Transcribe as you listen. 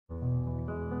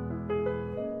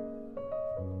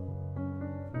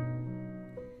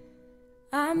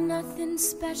I'm nothing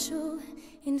special,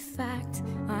 in fact,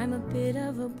 I'm a bit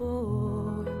of a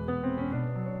bore.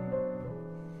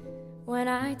 When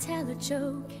I tell a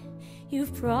joke,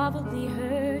 you've probably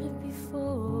heard it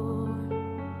before.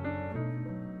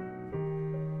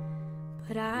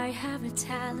 But I have a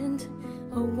talent,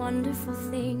 a wonderful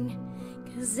thing,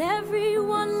 'cause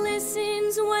everyone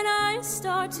listens when I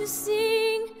start to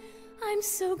sing. I'm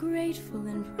so grateful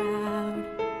and proud.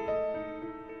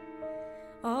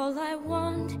 All I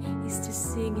want is to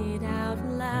sing it out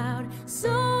loud.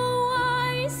 So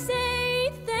I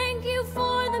say thank you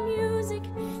for the music,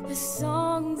 the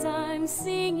songs I'm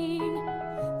singing.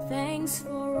 Thanks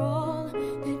for all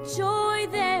the joy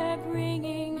they're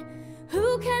bringing.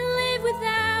 Who can live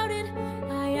without it?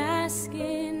 I ask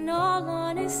in all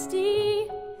honesty.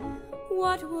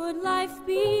 What would life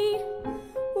be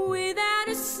without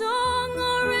a song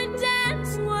or a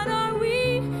dance? What are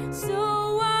we?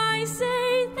 So I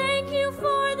say thank you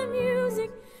for the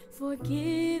music, for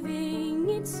giving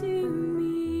it to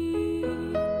me.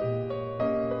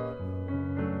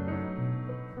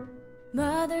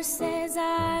 Mother says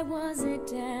I was a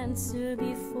dancer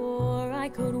before I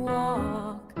could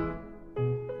walk.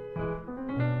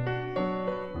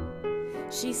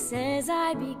 She says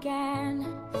I began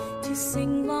to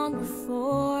sing long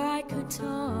before I could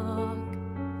talk.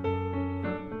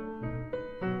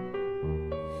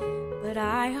 But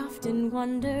I often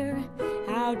wonder,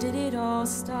 how did it all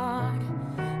start?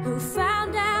 Who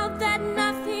found out that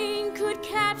nothing could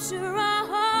capture a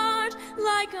heart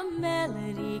like a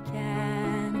melody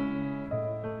can?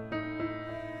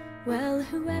 Well,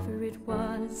 whoever it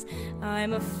was,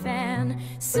 I'm a fan.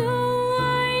 So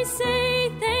I say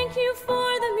thank you for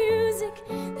the music,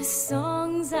 the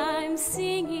songs I'm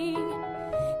singing.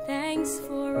 Thanks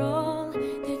for all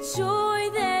the joy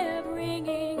they're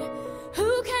bringing.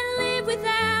 Who can live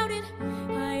without it?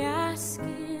 I ask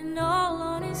in all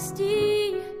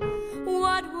honesty.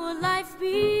 What would life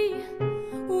be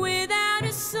without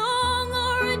a song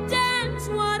or a dance?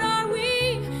 What are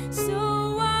we?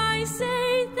 So I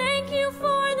say thank you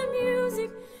for the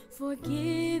music, for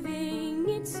giving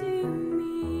it to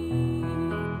me.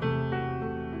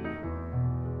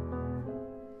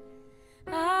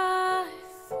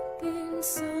 I've been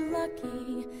so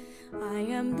lucky. I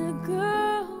am the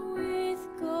girl with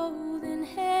golden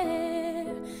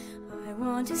hair. I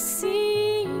want to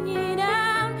sing it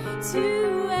out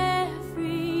to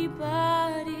everybody.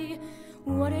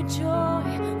 What a joy,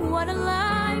 what a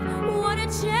life, what a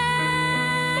chance.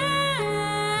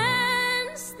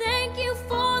 Thank you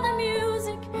for the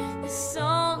music, the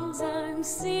songs I'm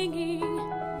singing.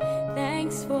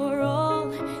 Thanks for all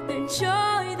the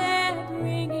joy they're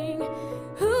bringing.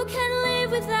 Who can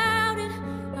live without it?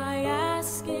 I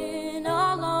ask in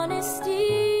all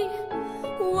honesty.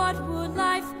 What would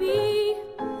life be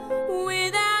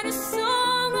without a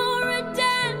song or a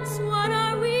dance? What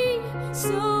are we?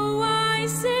 So I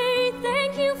say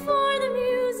thank you for the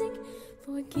music,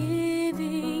 for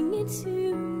giving it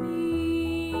to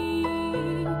me.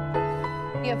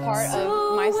 Be a part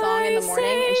of my song in the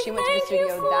morning, and she went to the studio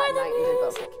that night and did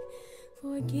vocals.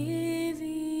 For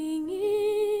giving